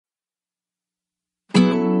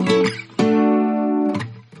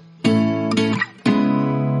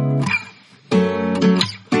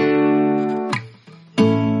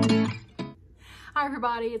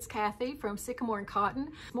everybody, it's Kathy from Sycamore and Cotton.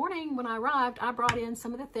 This morning when I arrived, I brought in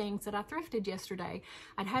some of the things that I thrifted yesterday.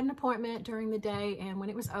 I'd had an appointment during the day, and when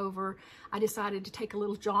it was over, I decided to take a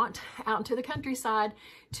little jaunt out into the countryside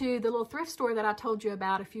to the little thrift store that I told you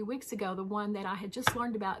about a few weeks ago, the one that I had just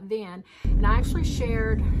learned about then. And I actually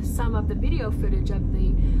shared some of the video footage of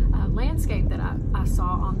the landscape that I saw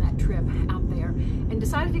on that trip out there, and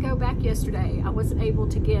decided to go back yesterday. I wasn't able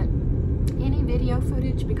to get any video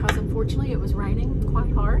footage because unfortunately it was raining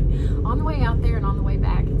quite hard on the way out there and on the way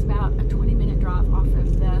back. It's about a 20-minute drive off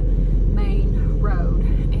of the main road.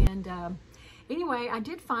 And anyway, I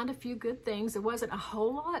did find a few good things. There wasn't a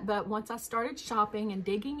whole lot, but once I started shopping and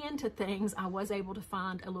digging into things, I was able to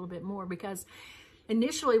find a little bit more, because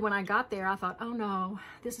initially when I got there, I thought, oh no,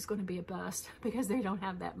 this is going to be a bust because they don't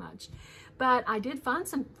have that much. But I did find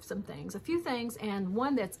some things, a few things, and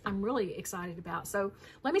one that I'm really excited about. So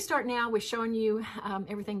let me start now with showing you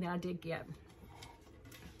everything that I did get.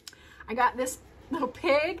 I got this little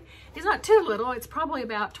pig. It's not too little. It's probably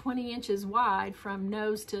about 20 inches wide from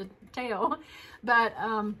nose to tail. But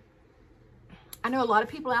I know a lot of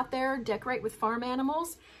people out there decorate with farm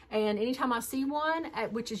animals, and anytime I see one,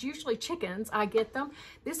 which is usually chickens, I get them.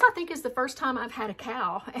 This, I think, is the first time I've had a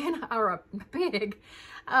cow or a pig,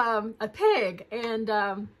 and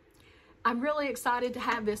I'm really excited to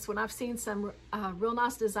have this one. I've seen some real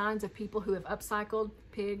nice designs of people who have upcycled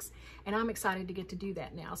pigs, and I'm excited to get to do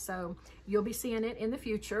that now. So you'll be seeing it in the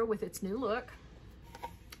future with its new look,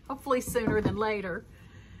 hopefully sooner than later.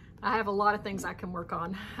 I have a lot of things I can work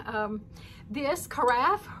on. This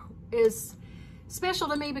carafe is special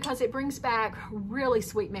to me because it brings back really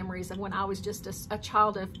sweet memories of when I was just a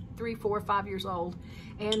child of 3, 4, 5 years old,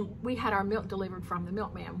 and we had our milk delivered from the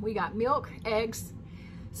milkman. We got milk, eggs,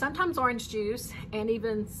 sometimes orange juice, and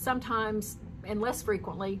even sometimes, and less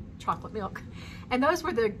frequently, chocolate milk. And those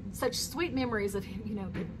were such sweet memories of, you know,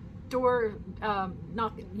 the door the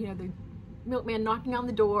milkman knocking on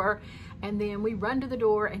the door, and then we run to the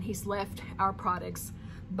door and he's left our products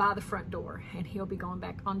by the front door, and he'll be going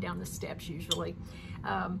back on down the steps usually.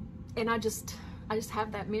 And I just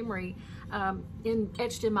have that memory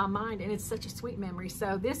etched in my mind, and it's such a sweet memory.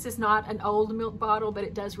 So this is not an old milk bottle, but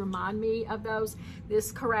it does remind me of those.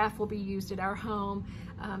 This carafe will be used at our home.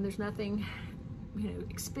 There's nothing, you know,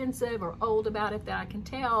 expensive or old about it that I can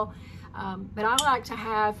tell, but I like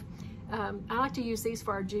to use these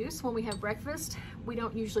for our juice when we have breakfast. We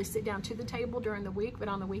don't usually sit down to the table during the week, but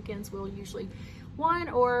on the weekends we'll usually 1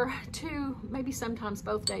 or 2, maybe sometimes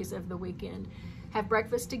both days of the weekend, have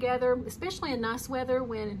breakfast together, especially in nice weather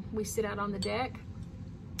when we sit out on the deck.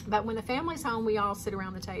 But when the family's home, we all sit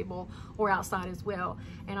around the table or outside as well,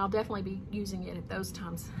 and I'll definitely be using it at those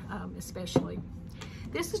times especially.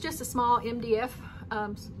 This is just a small MDF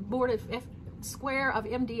square of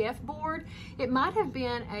MDF board. It might have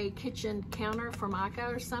been a kitchen counter for Micah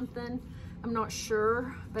or something. I'm not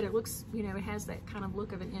sure, but it looks, you know, it has that kind of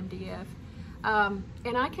look of an MDF.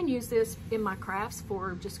 And I can use this in my crafts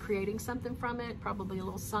for just creating something from it, probably a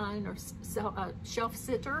little sign or shelf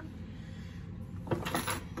sitter.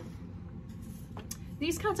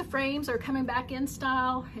 These kinds of frames are coming back in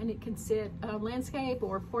style, and it can sit landscape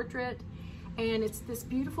or portrait, and it's this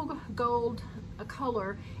beautiful gold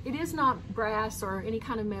color. It is not brass or any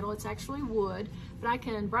kind of metal, it's actually wood, but I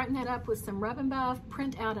can brighten that up with some rub and buff,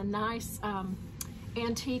 print out a nice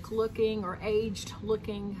antique looking or aged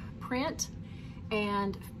looking print,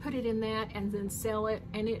 and put it in that and then sell it.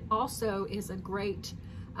 And it also is a great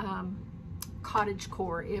cottage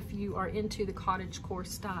core if you are into the cottage core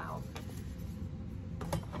style.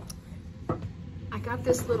 I got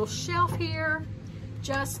this little shelf here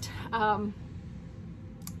just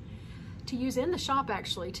to use in the shop,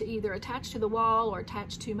 actually, to either attach to the wall or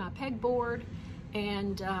attach to my pegboard,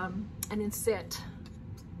 and then set,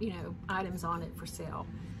 you know, items on it for sale.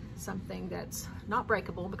 Something that's not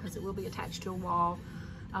breakable because it will be attached to a wall,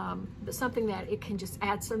 but something that it can just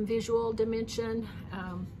add some visual dimension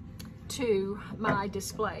to my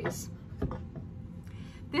displays.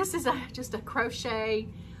 This is just a crochet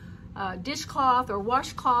dishcloth or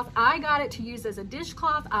washcloth. I got it to use as a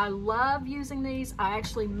dishcloth. I love using these. I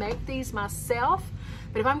actually make these myself,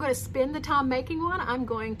 but if I'm going to spend the time making one, I'm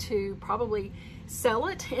going to probably sell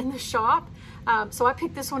it in the shop. So I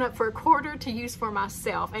picked this one up for $1 to use for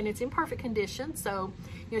myself, and it's in perfect condition. So,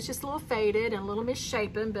 you know, it's just a little faded and a little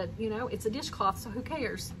misshapen, but you know, it's a dishcloth, so who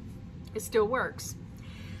cares? It still works.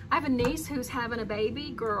 I have a niece who's having a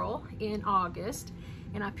baby girl in August,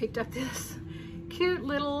 and I picked up this cute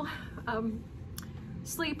little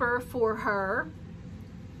sleeper for her.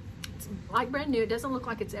 It's like brand new. It doesn't look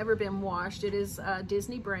like it's ever been washed. It is a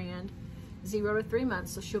Disney brand, 0 to 3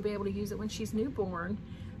 months, so she'll be able to use it when she's newborn.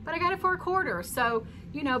 But I got it for $1/4. So,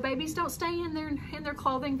 you know, babies don't stay in their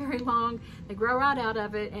clothing very long. They grow right out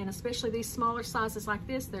of it, and especially these smaller sizes like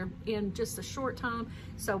this, they're in just a short time.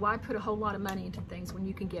 So why put a whole lot of money into things when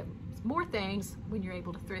you can get more things when you're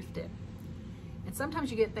able to thrift it? And sometimes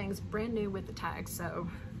you get things brand new with the tags. So,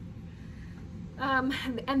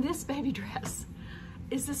 and this baby dress,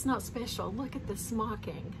 is this not special? Look at the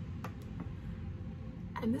smocking.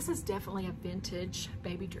 And this is definitely a vintage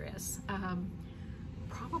baby dress.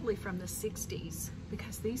 Probably from the 60s,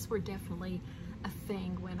 because these were definitely a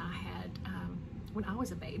thing when I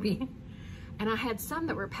was a baby. And I had some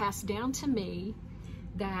that were passed down to me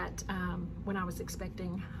that when I was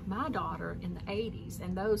expecting my daughter in the 80s,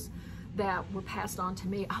 and those that were passed on to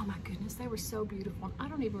me, oh my goodness, they were so beautiful. And I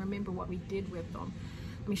don't even remember what we did with them.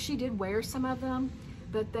 I mean, she did wear some of them,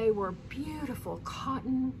 but they were beautiful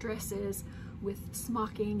cotton dresses with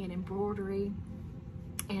smocking and embroidery.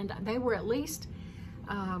 And they were at least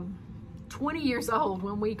 20 years old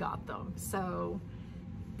when we got them. So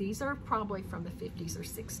these are probably from the 50s or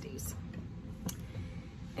 60s.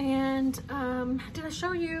 And did I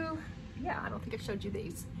show you? Yeah, I don't think I showed you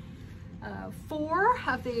these. 4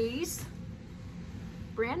 of these,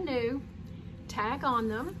 brand new, tag on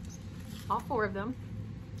them, all 4 of them,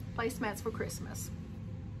 placemats for Christmas.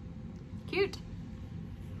 Cute.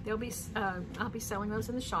 They'll be, I'll be selling those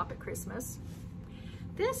in the shop at Christmas.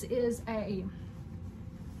 This is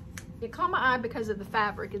it caught my eye because of the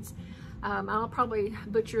fabric. It's, I'll probably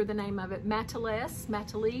butcher the name of it,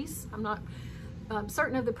 Mattalese. I'm not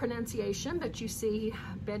certain of the pronunciation, but you see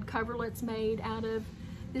bed coverlets made out of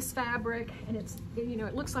this fabric, and it's, you know,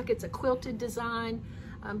 it looks like it's a quilted design,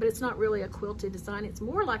 but it's not really a quilted design. It's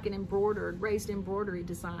more like an embroidered, raised embroidery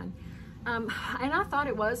design. And I thought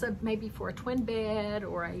it was maybe for a twin bed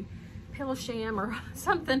or a pillow sham or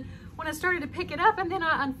something when I started to pick it up, and then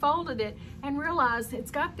I unfolded it and realized it's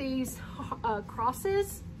got these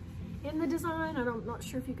crosses in the design. I'm not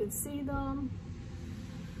sure if you can see them.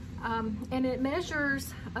 And it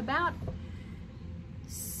measures about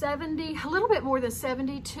 70, a little bit more than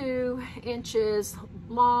 72 inches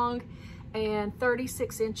long and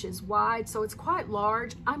 36 inches wide, so it's quite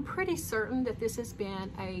large. I'm pretty certain that this has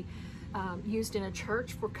been used in a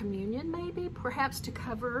church for communion, maybe, perhaps to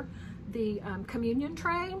cover the communion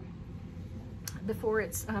tray before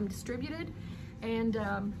it's distributed.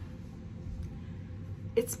 And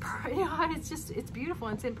it's beautiful,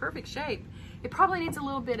 and it's in perfect shape. It probably needs a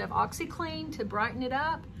little bit of OxyClean to brighten it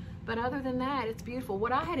up, but other than that, it's beautiful.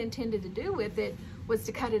 What I had intended to do with it was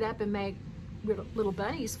to cut it up and make little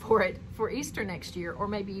bunnies for it for Easter next year, or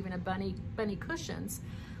maybe even a bunny cushions,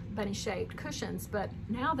 bunny shaped cushions. But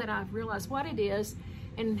now that I've realized what it is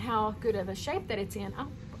and how good of a shape that it's in,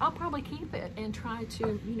 I'll probably keep it and try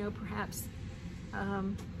to, you know, perhaps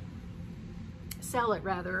sell it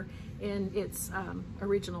rather in its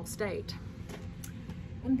original state.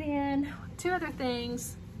 And then 2 other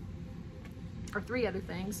things, or 3 other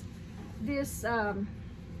things. This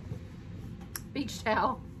beach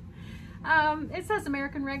towel. It says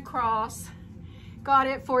American Red Cross. Got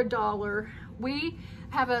it for $1. We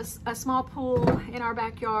have a small pool in our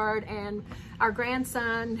backyard, and our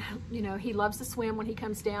grandson, you know, he loves to swim when he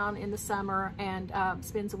comes down in the summer and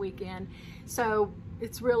spends a weekend. So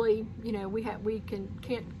it's really, you know, we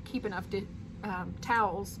can't keep enough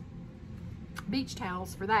towels, beach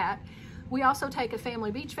towels for that. We also take a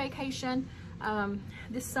family beach vacation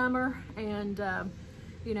this summer, and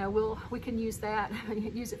you know, we can use that,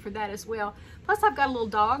 use it for that as well. Plus, I've got a little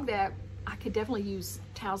dog that I could definitely use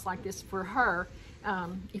towels like this for her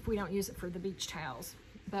if we don't use it for the beach towels.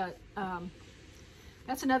 But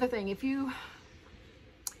that's another thing. If you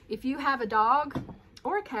have a dog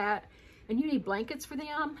or a cat and you need blankets for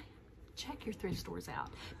them, check your thrift stores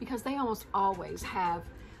out, because they almost always have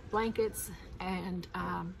blankets and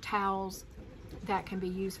towels that can be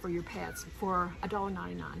used for your pets for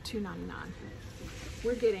 $1.99, $2.99.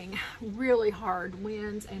 We're getting really hard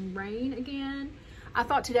winds and rain again. I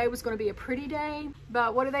thought today was going to be a pretty day,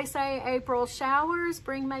 but what do they say? April showers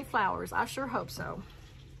bring May flowers. I sure hope so.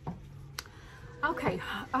 Okay,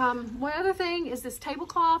 one other thing is this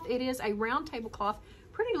tablecloth. It is a round tablecloth,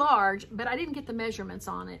 pretty large, but I didn't get the measurements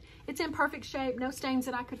on it. It's in perfect shape, no stains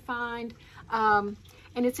that I could find.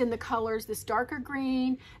 And it's in the colors, this darker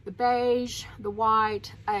green, the beige, the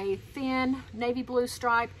white, a thin navy blue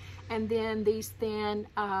stripe, and then these thin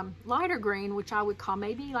lighter green, which I would call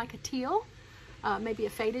maybe like a teal, maybe a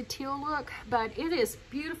faded teal look. But it is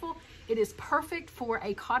beautiful. It is perfect for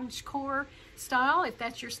a cottagecore style, if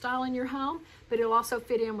that's your style in your home, but it'll also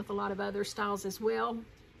fit in with a lot of other styles as well.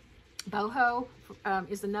 Boho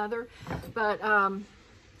is another, but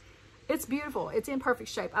it's beautiful. It's in perfect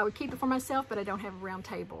shape. I would keep it for myself, but I don't have a round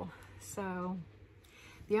table. So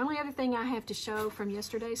the only other thing I have to show from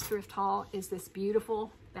yesterday's thrift haul is this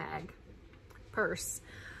beautiful bag, purse.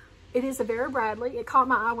 It is a Vera Bradley. It caught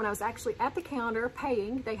my eye when I was actually at the counter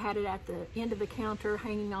paying. They had it at the end of the counter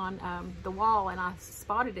hanging on the wall, and I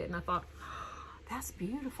spotted it and I thought, oh, that's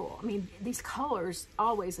beautiful. I mean, these colors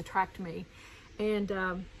always attract me. And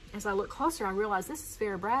as I look closer, I realized this is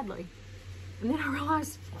Vera Bradley. And then I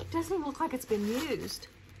realized it doesn't even look like it's been used.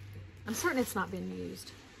 I'm certain it's not been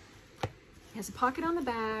used. It has a pocket on the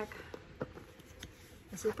back,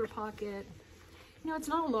 a zipper pocket. You know, it's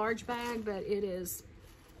not a large bag, but it is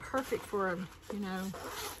perfect for, you know,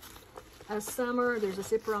 a summer. There's a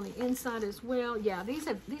zipper on the inside as well. Yeah, this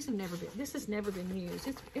has never been used.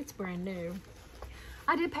 It's brand new.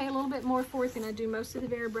 I did pay a little bit more for it than I do most of the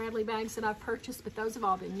Vera Bradley bags that I've purchased, but those have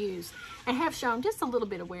all been used and have shown just a little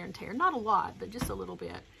bit of wear and tear. Not a lot, but just a little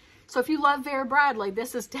bit. So if you love Vera Bradley,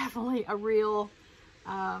 this is definitely a real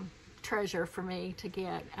treasure for me to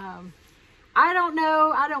get. I don't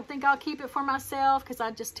know. I don't think I'll keep it for myself because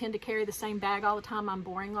I just tend to carry the same bag all the time. I'm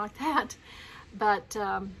boring like that. But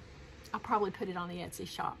I'll probably put it on the Etsy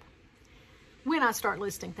shop when I start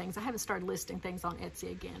listing things. I haven't started listing things on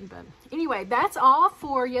Etsy again. But anyway, that's all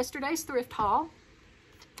for yesterday's thrift haul.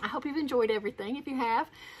 I hope you've enjoyed everything. If you have,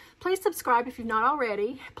 please subscribe if you've not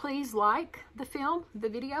already. Please like the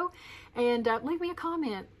video, and leave me a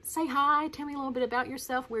comment. Say hi, tell me a little bit about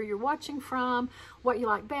yourself, where you're watching from, what you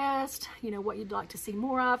like best, you know, what you'd like to see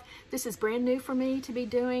more of. This is brand new for me to be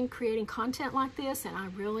creating content like this, and I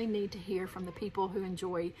really need to hear from the people who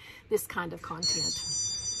enjoy this kind of content.